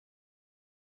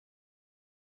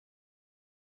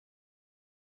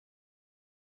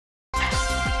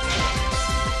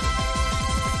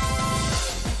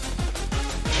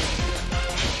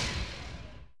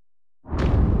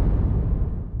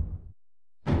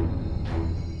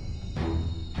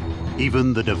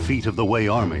Even the defeat of the Wei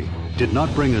army did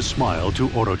not bring a smile to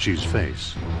Orochi's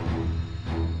face.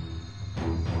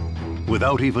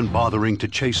 Without even bothering to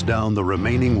chase down the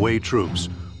remaining Wei troops,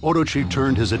 Orochi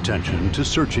turned his attention to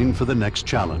searching for the next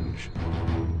challenge.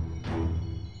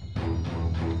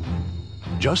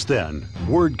 Just then,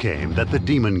 word came that the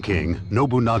Demon King,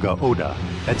 Nobunaga Oda,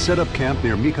 had set up camp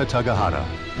near Mikatagahara.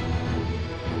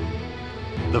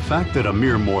 The fact that a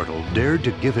mere mortal dared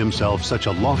to give himself such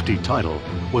a lofty title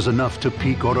was enough to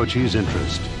pique Orochi's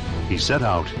interest. He set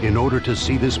out in order to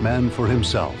see this man for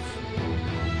himself.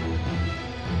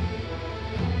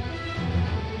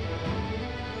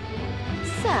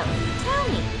 So, tell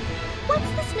me,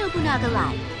 what's this Nobunaga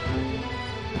like?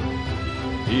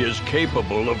 He is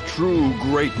capable of true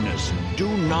greatness. Do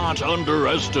not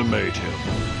underestimate him.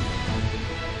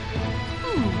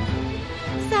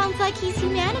 Sounds like he's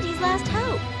humanity's last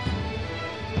hope.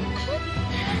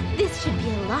 This should be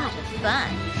a lot of fun.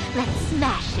 Let's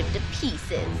smash him to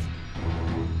pieces.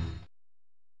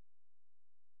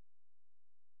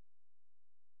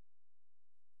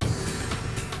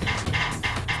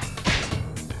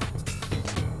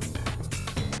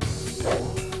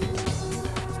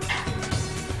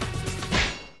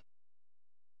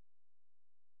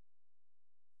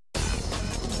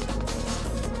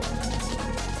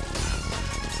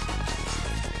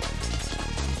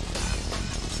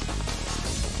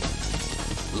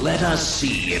 Let us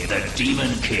see if the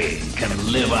Demon King can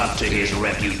live up to his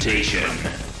reputation.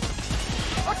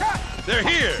 They're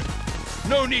here!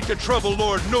 No need to trouble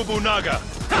Lord Nobunaga.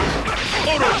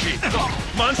 Orochi!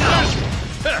 Monsters!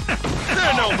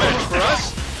 They're no match for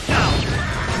us!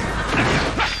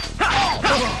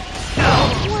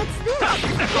 What's this?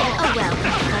 A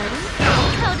welcome party?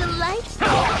 How delightful!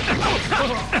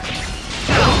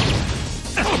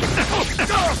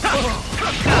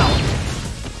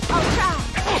 I'll try.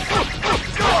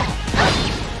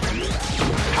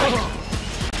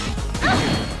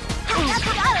 That's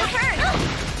what I heard.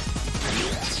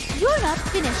 You're not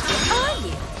finished yet, are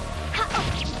you?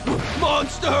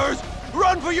 Monsters!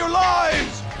 Run for your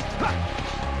lives!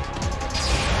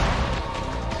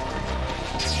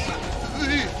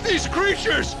 These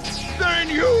creatures! They're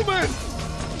inhuman!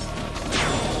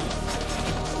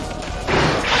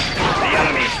 The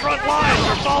enemy's front lines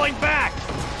are falling back!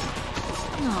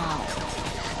 No.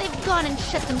 They've gone and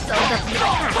shut themselves up in the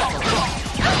castle.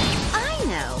 I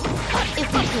know. If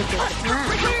we take this plan,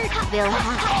 they'll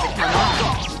have to come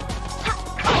out.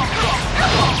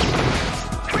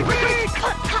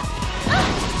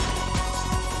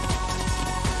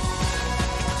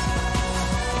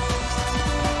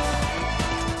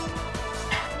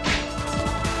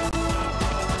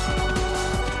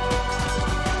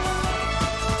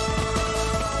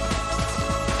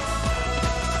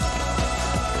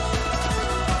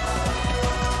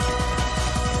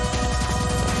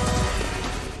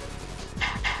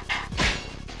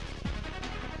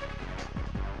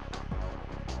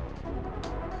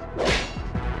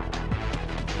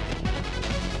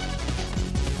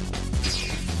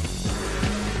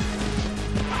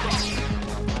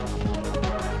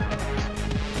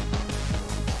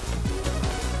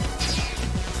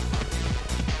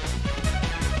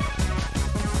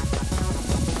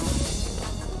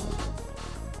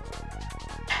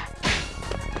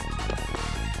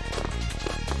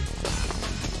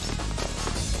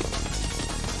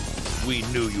 We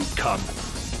knew you'd come.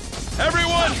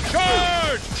 Everyone,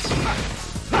 charge!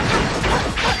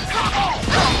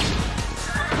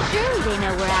 Surely they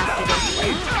know we're after them.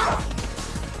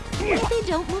 But they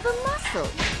don't move a muscle.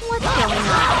 What's going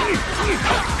on?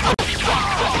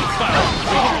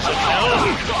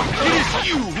 It is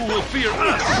you who will fear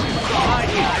us!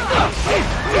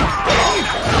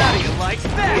 How do you like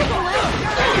that? Well,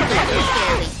 that's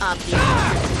fairly obvious.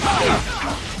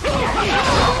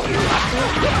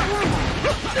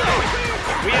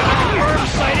 We have a confirmed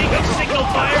sighting of signal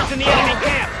fires in the enemy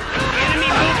camp. Enemy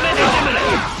movement is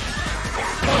imminent.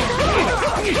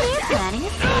 Clear planning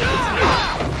is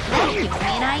that gives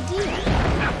me an idea.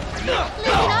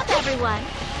 Listen up, everyone.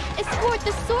 Escort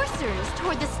the sorcerers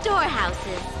toward the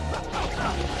storehouses.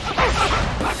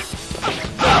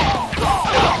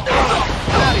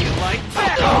 How do you like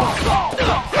that?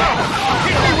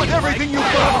 Hit me with everything you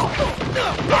got!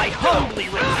 I humbly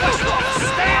request you to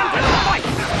stand and fight!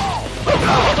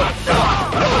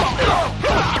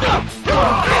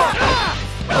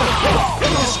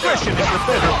 Discretion is the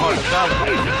better part of valor.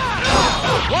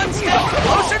 One step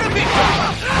closer to victory!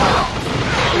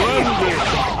 Splendid!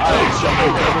 I shall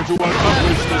endeavor to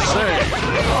accomplish the same.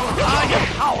 I am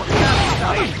powerful!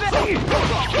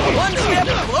 One step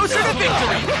closer to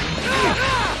victory!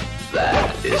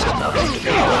 That is enough to be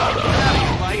proud of.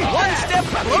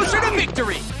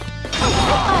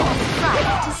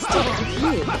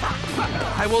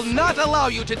 I will not allow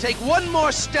you to take one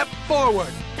more step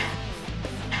forward!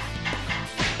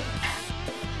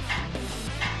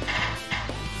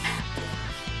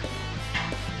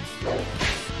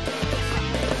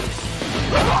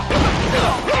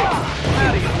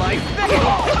 How do you like that?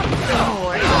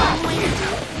 More long-winded.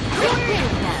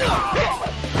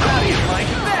 How do you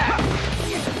like that?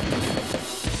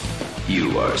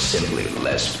 You are simply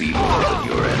less feeble than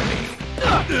your enemy.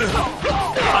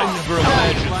 I never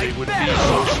imagined they would be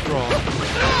so strong.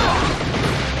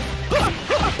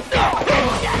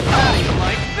 How do you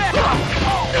like that?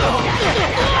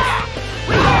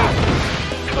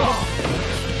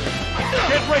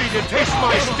 Get ready to taste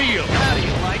my steel! How do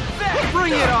you like that?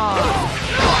 Bring it on!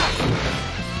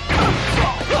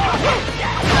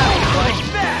 How do you like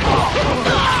that?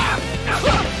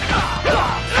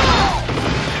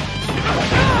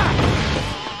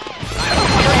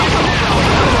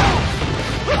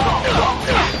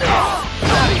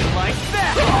 How do you like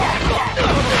that?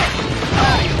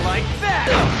 How do you like that?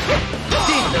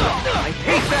 Demon, I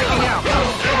hate backing out.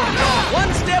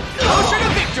 One step closer to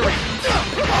victory.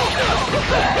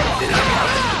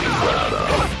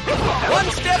 One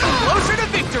step closer to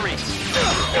victory.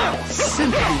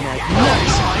 Simply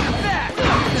magnificent.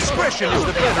 Discretion is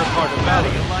the better part of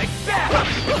battle. Like that.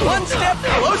 One step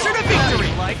closer to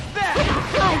victory. Like that.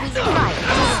 I was right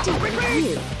to stick with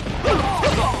you.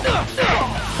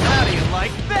 How do you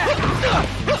like that?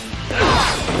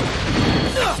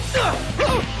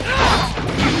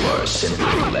 You are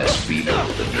simply less feeble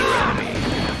than your enemy.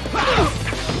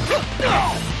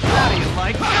 How do you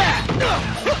like that?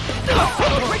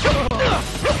 How do you like that? How do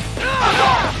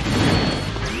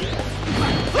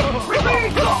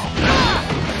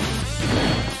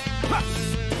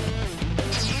you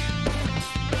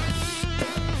like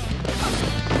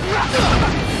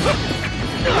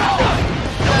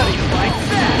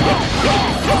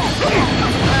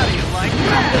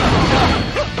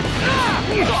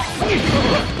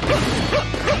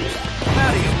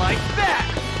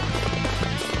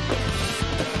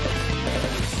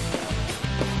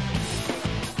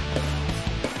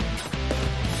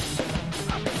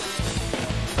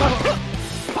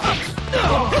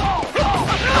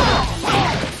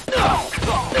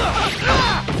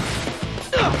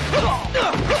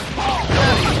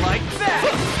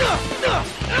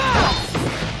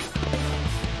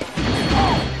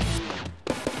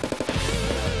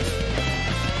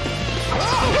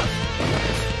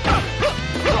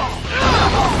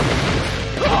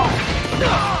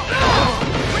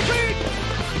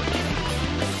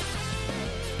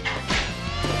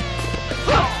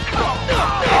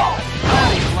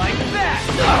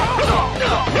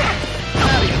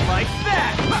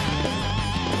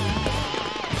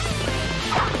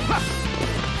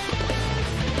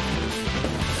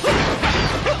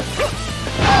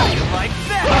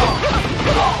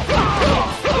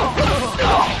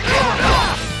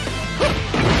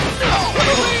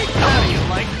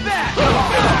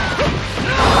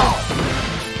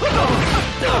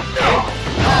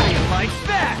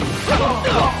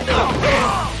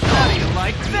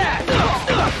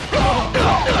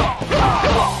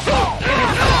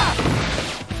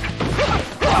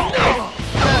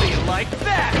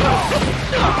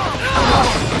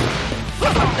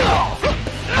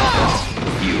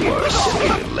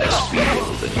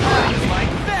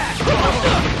that?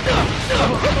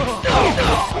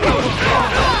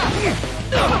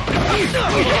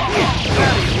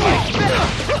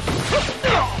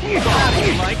 How do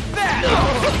you like that?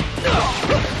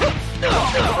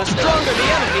 The stronger the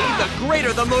enemy, the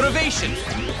greater the motivation.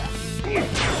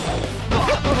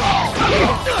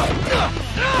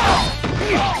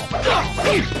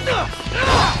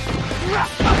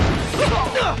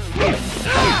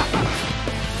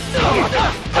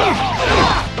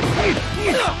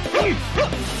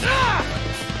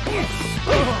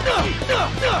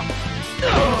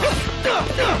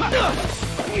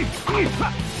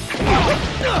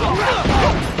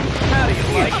 How do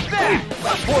you like that?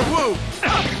 For woo!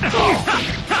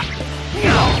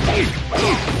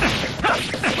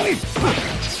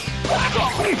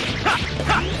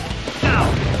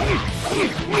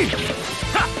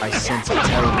 I sense a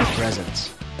terrible presence.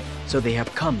 So they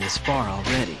have come this far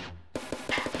already.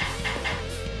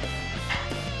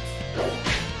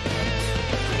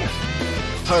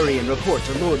 Hurry and report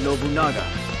to Lord Nobunaga.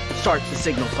 Start the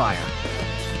signal fire.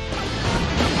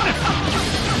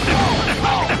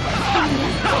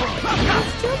 It'll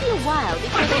still be a while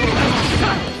before they will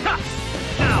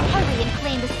hurry and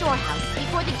claim the storehouse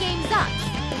before the game's up.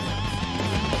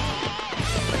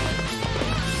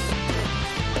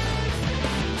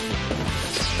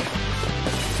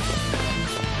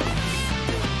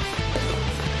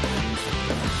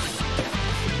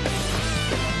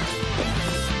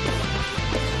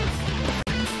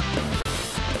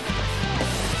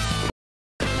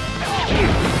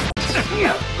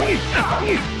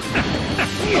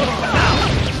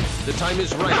 time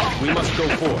is right. We must go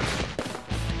forth.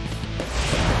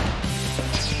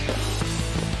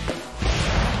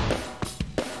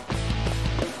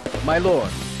 My lord,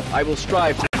 I will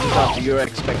strive to live up to your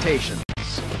expectations.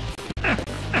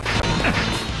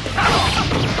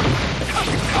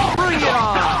 Bring it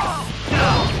on!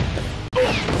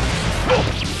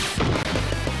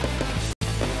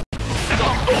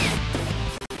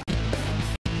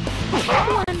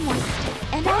 One more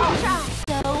step, and I'll try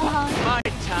so hard. My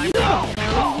time. You know you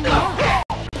are.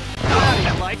 How do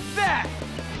you like that?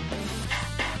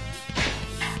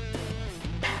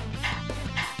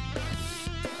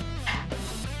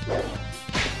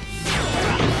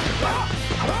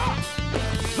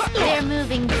 They're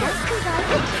moving just as I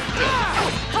predicted.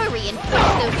 Hurry and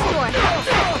crush those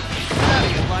storehouses. How do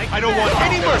you like I don't want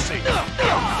any mercy!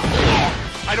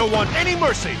 I don't want any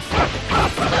mercy!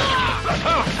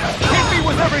 Hit me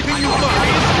with everything you've got!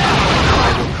 I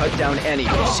will cut down any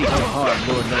who seek to harm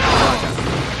Lord Nobunaga.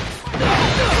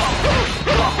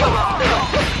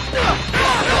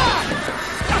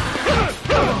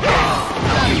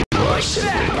 You are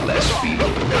simply less feeble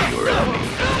than your enemy.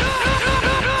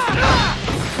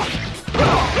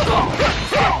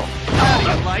 How do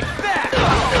you like that?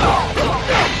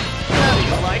 How do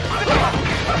you like that?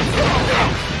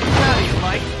 How do you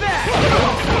like that?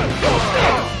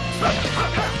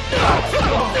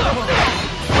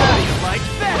 How do you like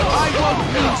that? I won't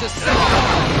lose a second.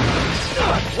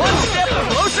 One step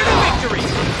closer to victory.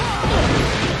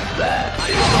 That I'm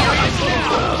is serious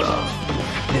now.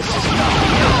 This is not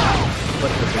the end,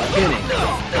 but the beginning.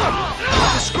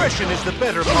 Discretion is the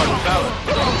better part of valor.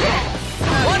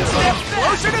 One step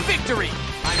closer to victory.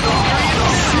 I'm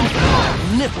serious now.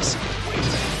 Magnificent.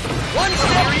 One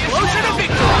step closer to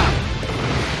victory.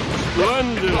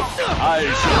 Splendid! I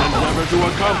shall endeavor to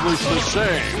accomplish the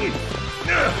same.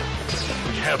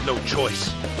 We have no choice.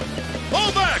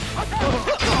 Fall back!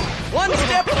 One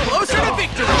step closer to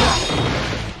victory.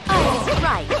 I was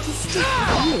right to stick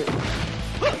with you.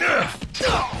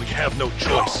 We have no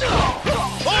choice.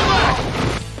 Fall back!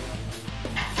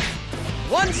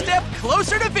 One step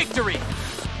closer to victory.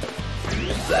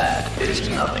 That is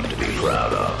nothing to be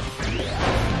proud of.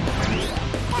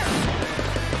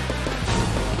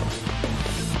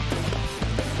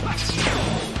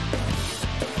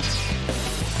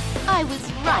 I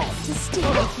was right to stick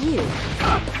with you.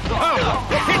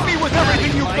 Hit me with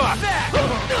everything you've got!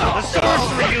 The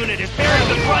sorcery unit is bearing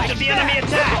the brunt of the enemy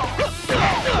attack.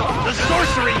 The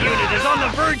sorcery unit is on the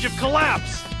verge of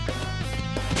collapse.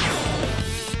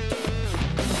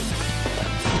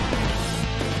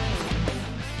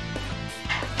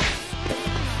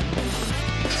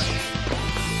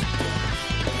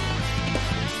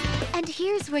 And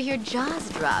here's where your jaws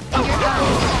drop and your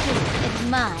eyes twist at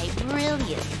my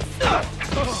brilliance. How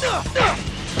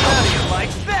do you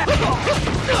like that?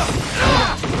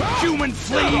 Human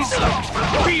fleas,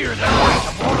 fear the might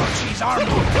of Orochi's army.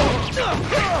 How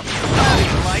do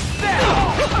you like that?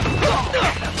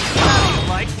 How do you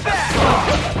like that?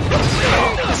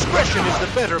 Discretion is the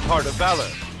better part of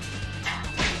valor.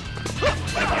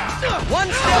 One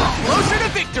step closer to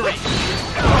victory.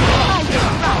 I was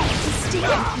right to stick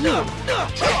with you.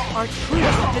 Our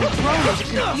troops have been thrown into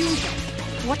confusion.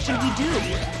 What should we do?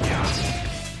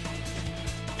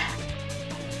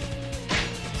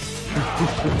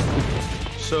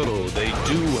 So they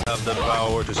do have the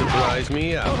power to surprise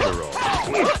me after all. How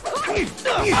do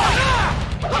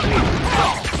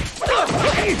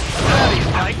you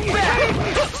like that?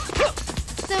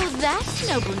 So that's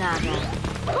Nobunaga.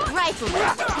 Riflemen,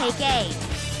 take aim.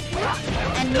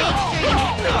 And make sure you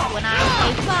freeze when I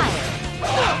say fire.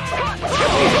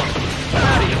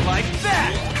 How do you like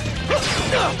that?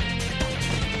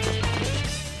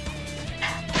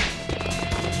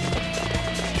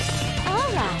 All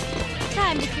right,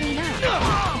 time to clean up.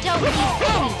 Don't leave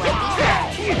anyone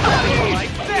behind. How do you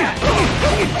like that?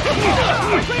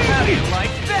 How do you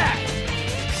like that?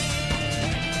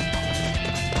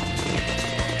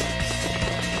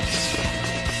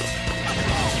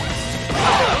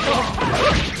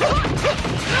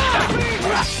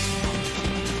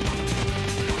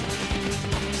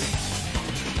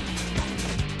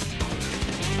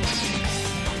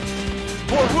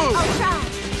 Forward! I'll try.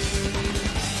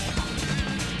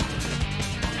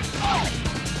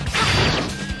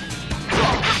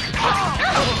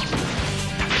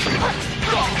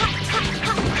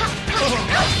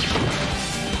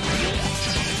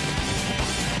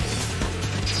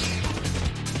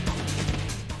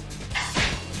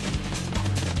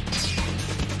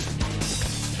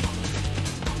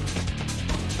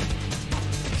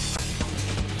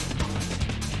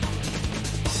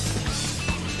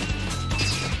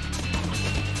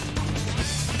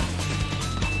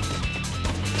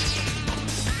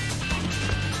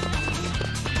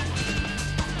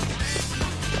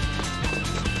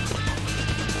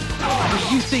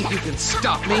 You think you can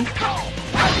stop me?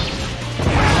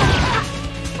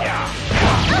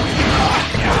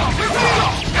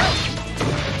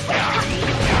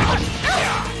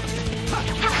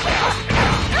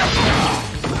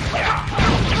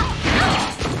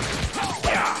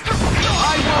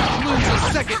 I won't lose a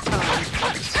second time!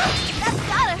 That's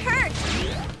gotta hurt!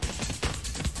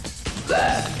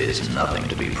 That is nothing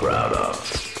to be proud of.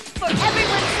 For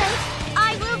everyone's sake,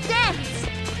 I will dance!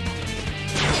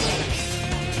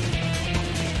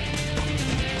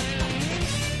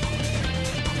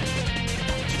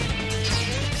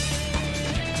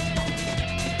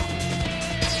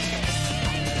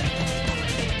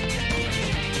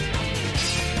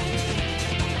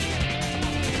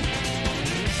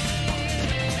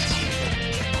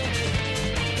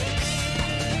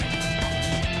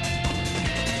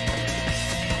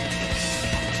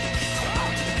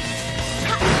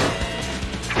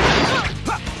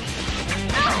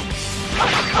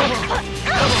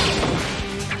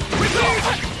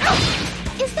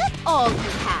 Is that all you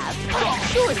have?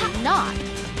 Surely not.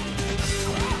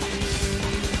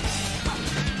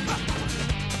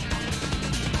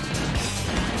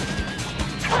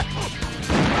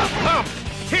 Come!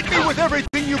 Hit me with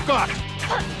everything you've got!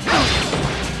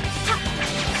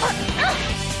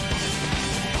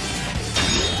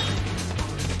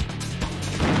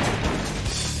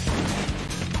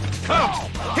 Come!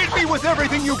 Hit me with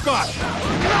everything you've got!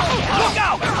 Look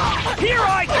out! Here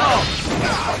I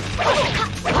come!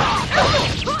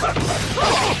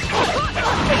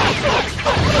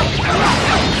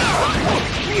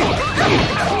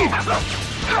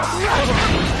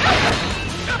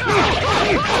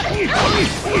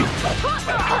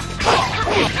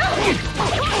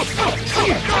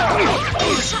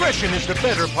 Discretion is the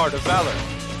better part of valor.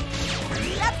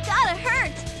 That's gotta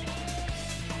hurt!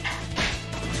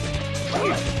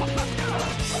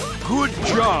 Good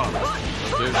job!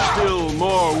 There's still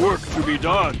more work to be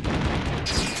done.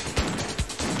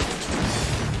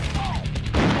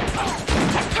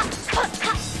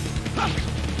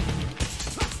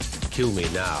 Kill me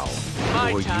now,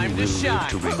 My or time you to will shine. live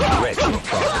to regret your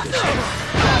cowardice.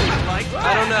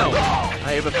 I don't know.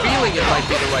 I have a feeling it might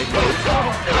be the right move.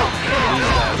 Is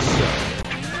that so?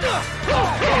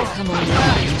 Come on in,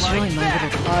 join my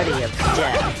little party of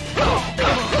death.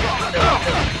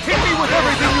 Hit me with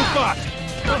everything you've got!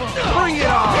 Bring it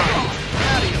on!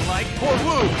 How do you like poor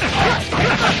Wu?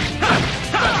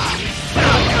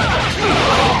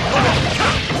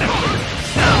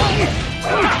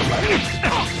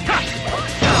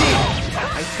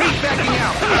 I hate backing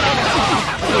out!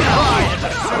 Goodbye to the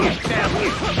Soon family!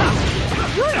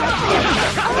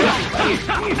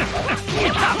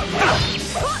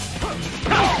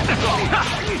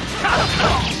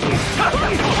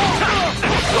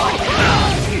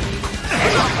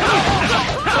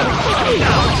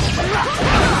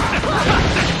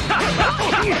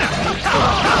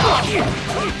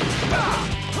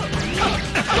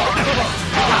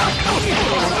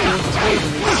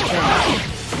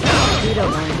 You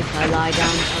don't mind if I lie down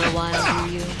for a while,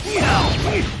 do you?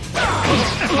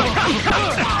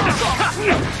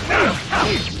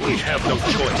 We have no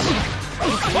choice.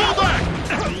 Hold back!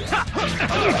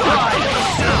 Goodbye to the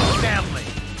Soon family!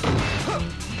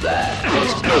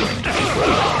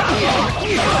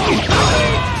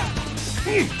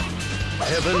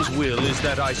 Heaven's will is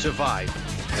that I survive.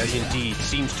 That indeed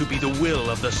seems to be the will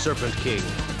of the Serpent King.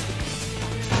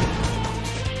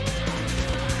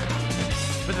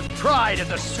 For the pride of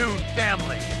the Soon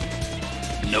family!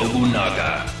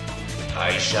 Nobunaga.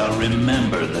 I shall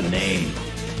remember the name.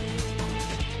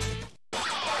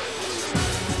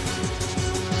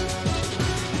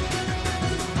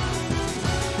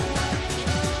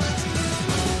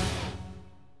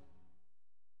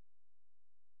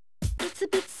 It's a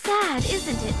bit sad,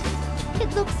 isn't it?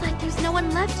 It looks like there's no one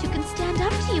left who can stand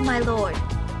up to you, my lord.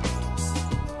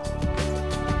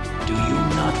 Do you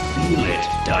not feel it,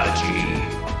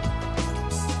 Daji?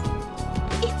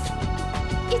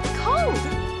 It's cold.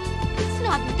 It's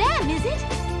not them, is it?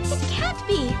 It can't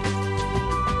be.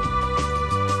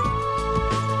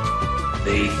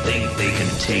 They think they can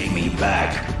take me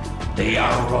back. They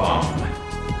are wrong.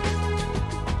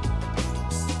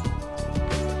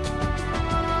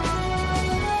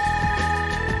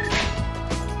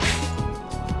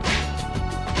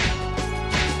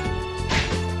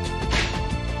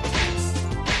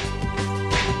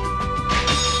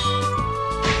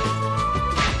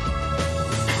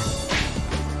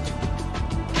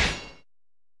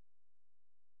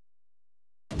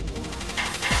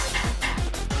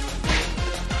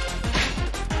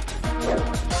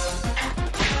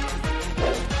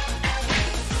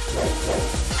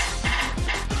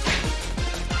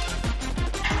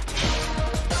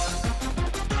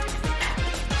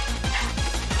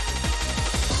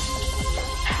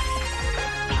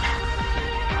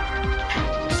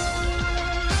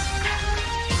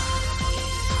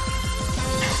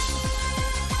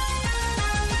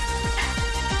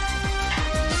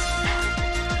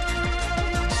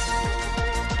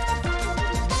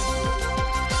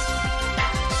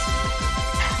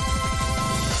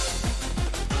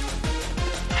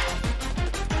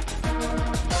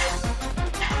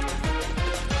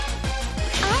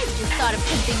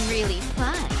 something really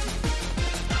fun.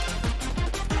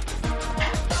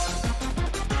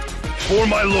 For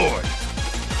my lord.